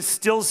 But it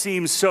still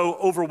seems so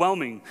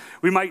overwhelming.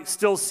 We might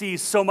still see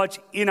so much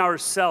in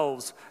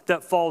ourselves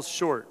that falls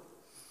short.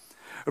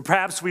 Or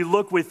perhaps we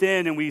look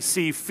within and we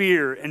see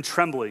fear and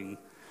trembling.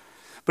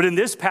 But in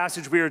this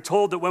passage, we are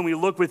told that when we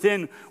look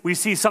within, we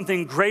see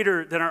something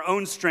greater than our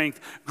own strength,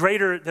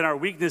 greater than our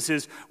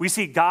weaknesses. We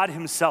see God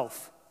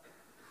himself.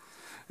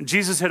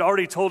 Jesus had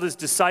already told his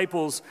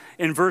disciples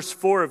in verse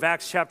 4 of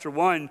Acts chapter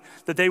 1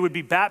 that they would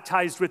be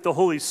baptized with the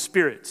Holy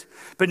Spirit.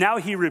 But now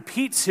he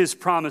repeats his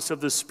promise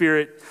of the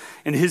Spirit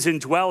and his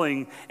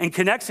indwelling and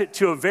connects it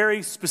to a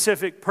very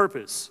specific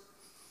purpose.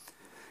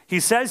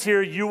 He says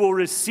here, you will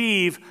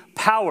receive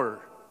power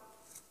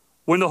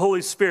when the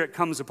Holy Spirit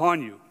comes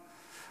upon you.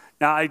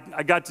 Now,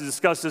 I got to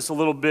discuss this a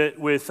little bit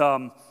with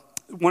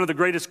one of the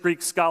greatest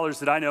Greek scholars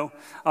that I know.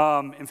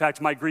 In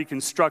fact, my Greek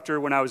instructor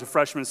when I was a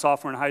freshman and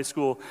sophomore in high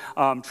school,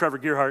 Trevor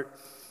Gearhart.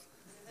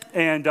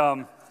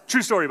 And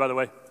true story, by the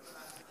way.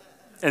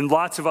 And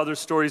lots of other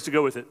stories to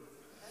go with it.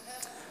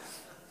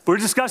 We're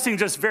discussing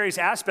just various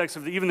aspects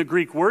of even the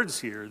Greek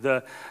words here.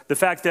 The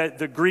fact that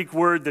the Greek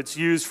word that's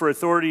used for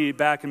authority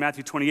back in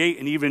Matthew 28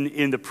 and even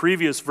in the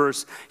previous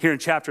verse here in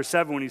chapter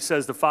 7 when he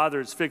says the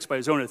Father is fixed by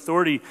his own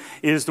authority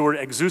is the word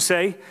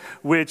exousia,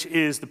 which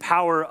is the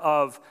power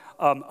of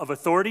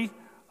authority,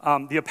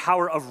 the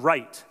power of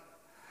right.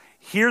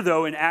 Here,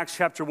 though, in Acts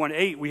chapter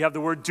 1:8, we have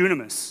the word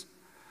dunamis,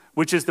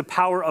 which is the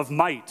power of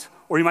might,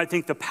 or you might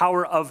think the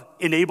power of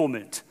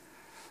enablement.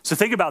 So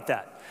think about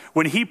that.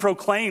 When he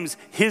proclaims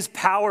his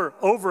power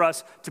over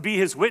us to be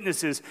his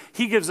witnesses,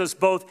 he gives us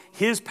both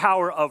his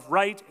power of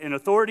right and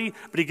authority,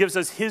 but he gives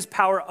us his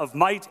power of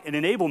might and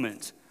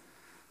enablement.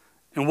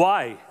 And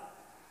why?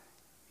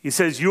 He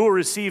says, you will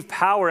receive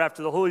power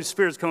after the Holy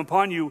Spirit has come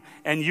upon you,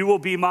 and you will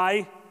be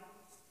my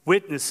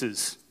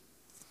witnesses.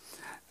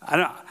 I'm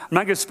not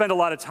going to spend a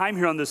lot of time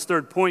here on this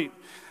third point,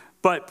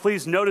 but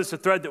please notice a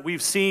thread that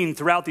we've seen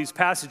throughout these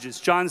passages.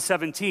 John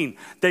 17,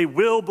 they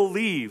will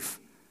believe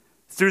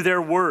through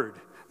their word.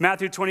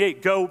 Matthew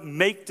 28, go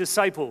make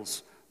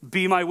disciples,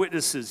 be my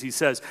witnesses, he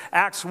says.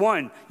 Acts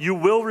 1, you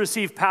will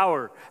receive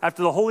power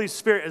after the Holy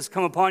Spirit has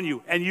come upon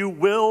you, and you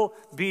will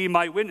be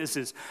my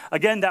witnesses.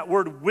 Again, that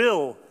word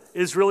will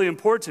is really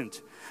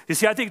important. You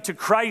see, I think to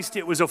Christ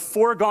it was a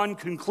foregone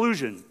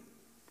conclusion.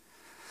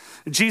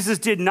 Jesus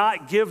did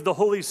not give the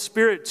Holy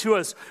Spirit to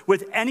us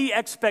with any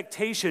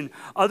expectation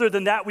other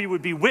than that we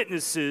would be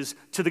witnesses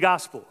to the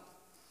gospel.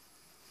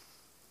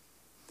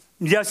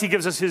 Yes, he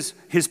gives us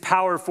his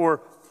power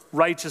for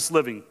righteous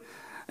living.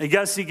 I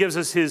guess he gives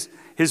us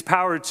his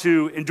power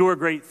to endure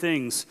great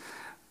things.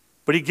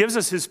 But he gives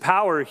us his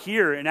power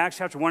here in Acts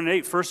chapter 1 and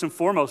 8, first and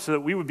foremost, so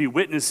that we would be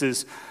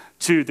witnesses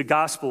to the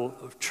gospel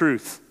of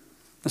truth,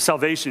 the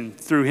salvation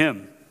through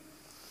him.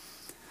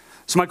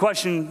 So my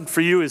question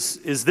for you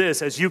is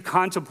this: as you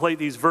contemplate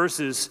these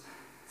verses,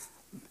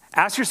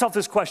 ask yourself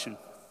this question.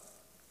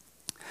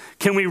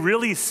 Can we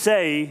really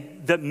say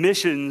that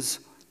missions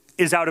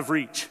is out of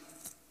reach?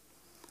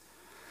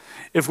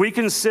 If we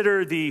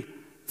consider the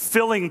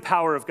filling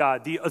power of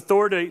God, the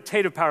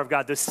authoritative power of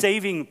God, the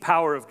saving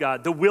power of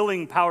God, the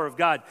willing power of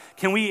God,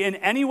 can we in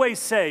any way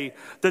say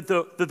that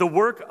the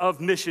work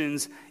of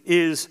missions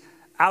is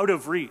out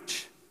of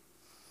reach?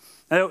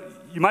 Now,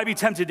 you might be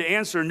tempted to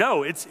answer,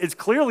 no, it's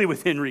clearly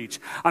within reach.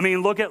 I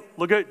mean, look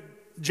at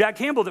Jack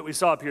Campbell that we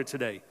saw up here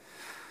today.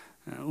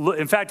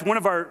 In fact, one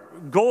of our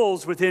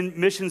goals within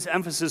Missions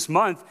Emphasis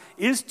Month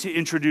is to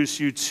introduce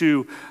you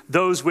to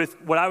those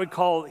with what I would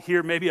call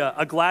here maybe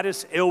a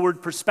Gladys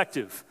Aylward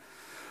perspective,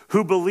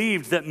 who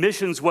believed that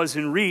missions was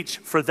in reach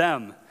for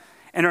them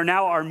and are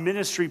now our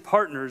ministry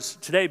partners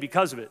today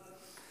because of it.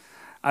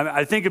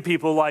 I think of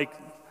people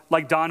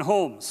like Don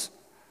Holmes.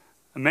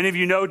 And many of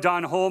you know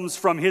Don Holmes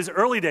from his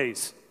early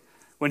days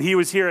when he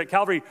was here at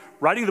Calvary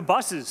riding the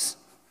buses.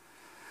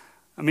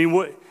 I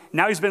mean,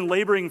 now he's been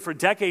laboring for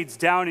decades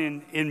down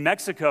in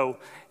Mexico,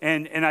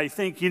 and I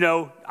think,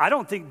 I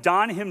don't think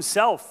Don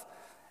himself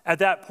at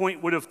that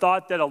point would have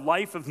thought that a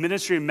life of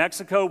ministry in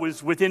Mexico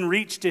was within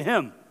reach to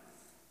him.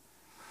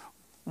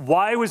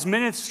 Why was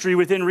ministry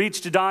within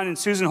reach to Don and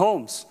Susan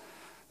Holmes?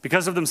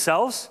 Because of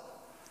themselves?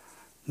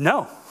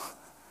 No.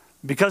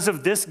 Because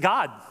of this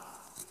God.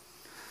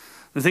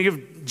 And think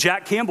of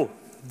Jack Campbell.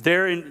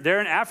 They're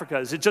in Africa.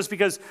 Is it just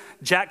because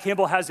Jack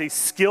Campbell has a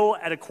skill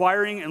at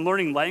acquiring and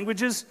learning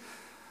languages?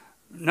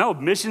 No,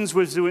 missions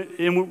was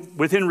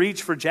within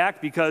reach for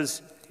Jack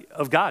because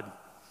of God.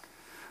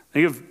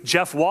 Think of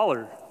Jeff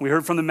Waller. We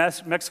heard from the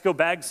Mexico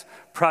Bags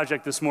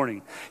Project this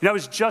morning. I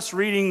was just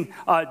reading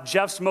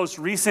Jeff's most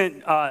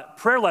recent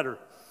prayer letter,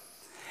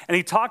 and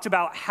he talked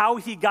about how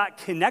he got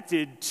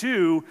connected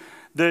to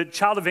the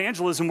child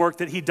evangelism work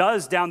that he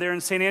does down there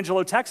in San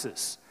Angelo,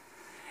 Texas.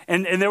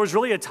 And there was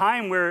really a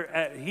time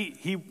where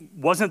he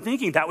wasn't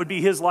thinking that would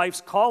be his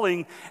life's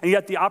calling, and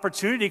yet the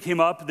opportunity came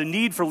up, the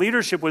need for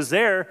leadership was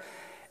there,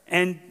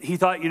 and he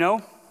thought,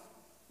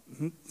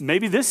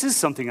 maybe this is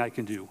something I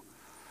can do.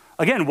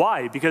 Again,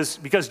 why?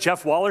 Because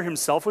Jeff Waller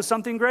himself was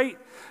something great?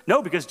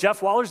 No, because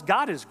Jeff Waller's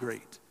God is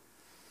great.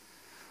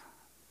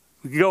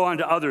 We can go on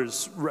to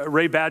others.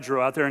 Ray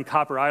Badgerow out there in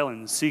Copper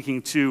Island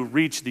seeking to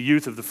reach the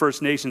youth of the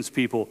First Nations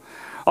people.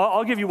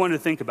 I'll give you one to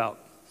think about.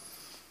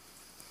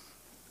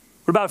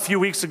 About a few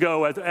weeks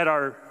ago at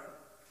our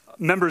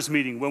members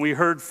meeting when we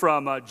heard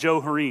from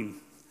Joe Hareen.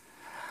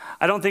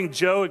 I don't think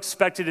Joe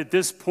expected at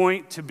this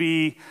point to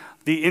be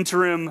the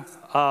interim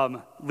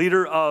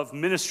leader of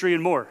ministry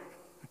and more.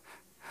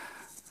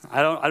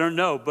 I don't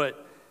know,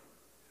 but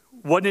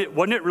wasn't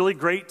it really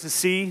great to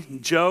see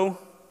Joe,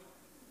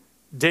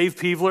 Dave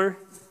Peevler,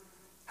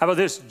 how about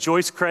this,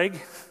 Joyce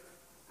Craig,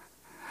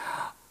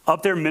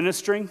 up there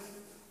ministering?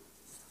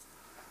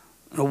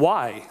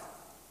 Why?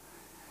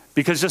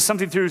 Because just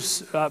something through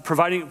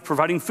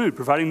providing food,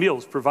 providing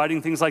meals,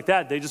 providing things like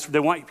that. They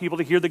want people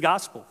to hear the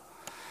gospel.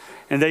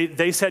 And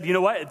they said, you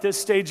know what, at this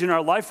stage in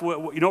our life, you know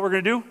what we're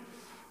going to do?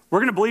 We're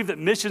going to believe that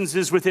missions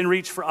is within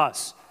reach for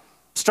us,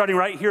 starting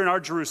right here in our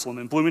Jerusalem,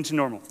 in Bloomington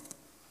Normal.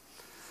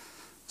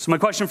 So my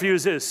question for you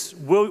is this: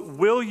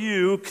 will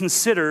you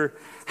consider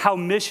how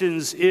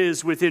missions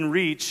is within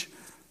reach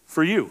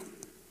for you?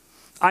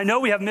 I know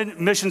we have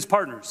missions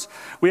partners.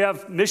 We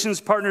have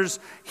missions partners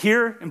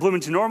here in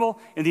Bloomington Normal,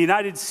 in the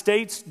United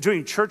States,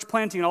 doing church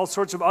planting and all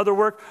sorts of other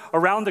work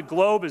around the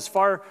globe, as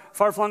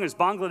far-flung as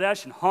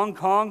Bangladesh and Hong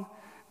Kong,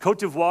 Cote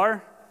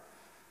d'Ivoire.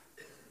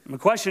 My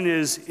question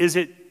is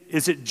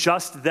it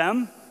just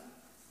them?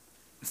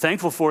 I'm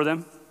thankful for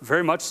them,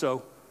 very much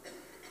so.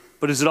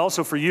 But is it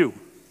also for you?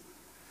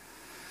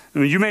 I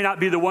mean, you may not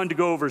be the one to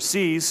go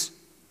overseas,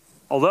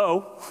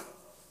 although,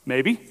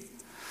 maybe.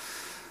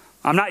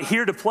 I'm not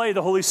here to play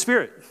the Holy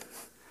Spirit.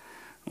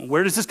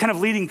 Where does this kind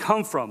of leading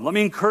come from? Let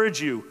me encourage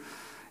you.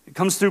 It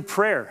comes through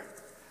prayer,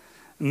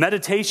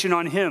 meditation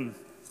on Him,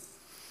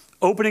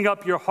 opening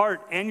up your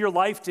heart and your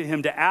life to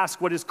Him to ask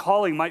what His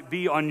calling might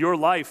be on your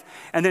life,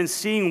 and then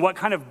seeing what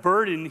kind of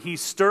burden He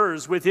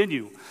stirs within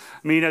you.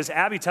 I mean, as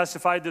Abby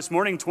testified this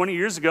morning, 20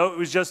 years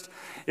ago,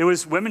 it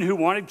was women who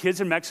wanted kids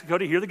in Mexico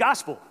to hear the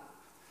gospel.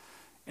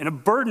 And a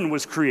burden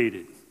was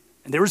created,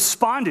 and they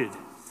responded.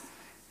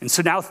 And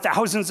so now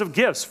thousands of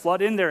gifts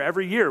flood in there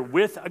every year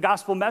with a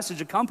gospel message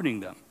accompanying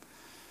them.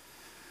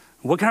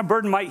 What kind of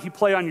burden might He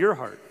play on your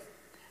heart?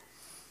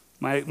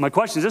 My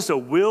question is this, though: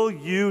 will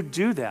you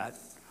do that?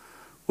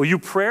 Will you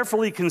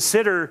prayerfully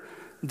consider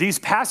these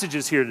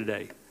passages here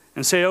today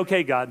and say,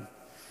 okay, God,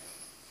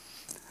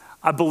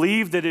 I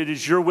believe that it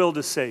is your will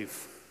to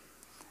save,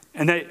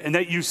 and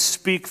that you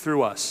speak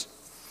through us.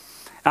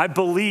 I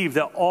believe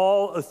that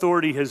all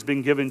authority has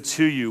been given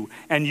to you,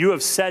 and you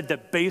have said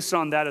that based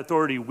on that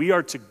authority, we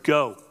are to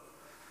go.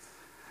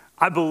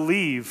 I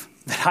believe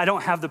that I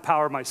don't have the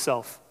power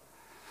myself,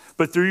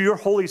 but through your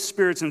Holy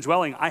Spirit's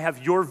indwelling, I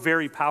have your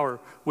very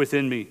power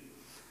within me.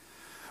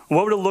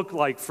 What would it look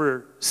like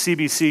for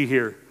CBC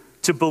here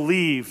to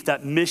believe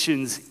that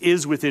missions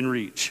is within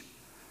reach?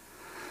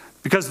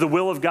 Because the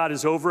will of God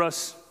is over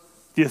us,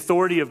 the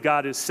authority of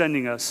God is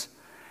sending us,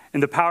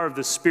 and the power of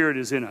the Spirit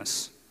is in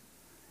us.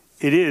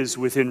 It is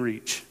within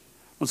reach.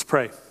 Let's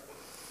pray.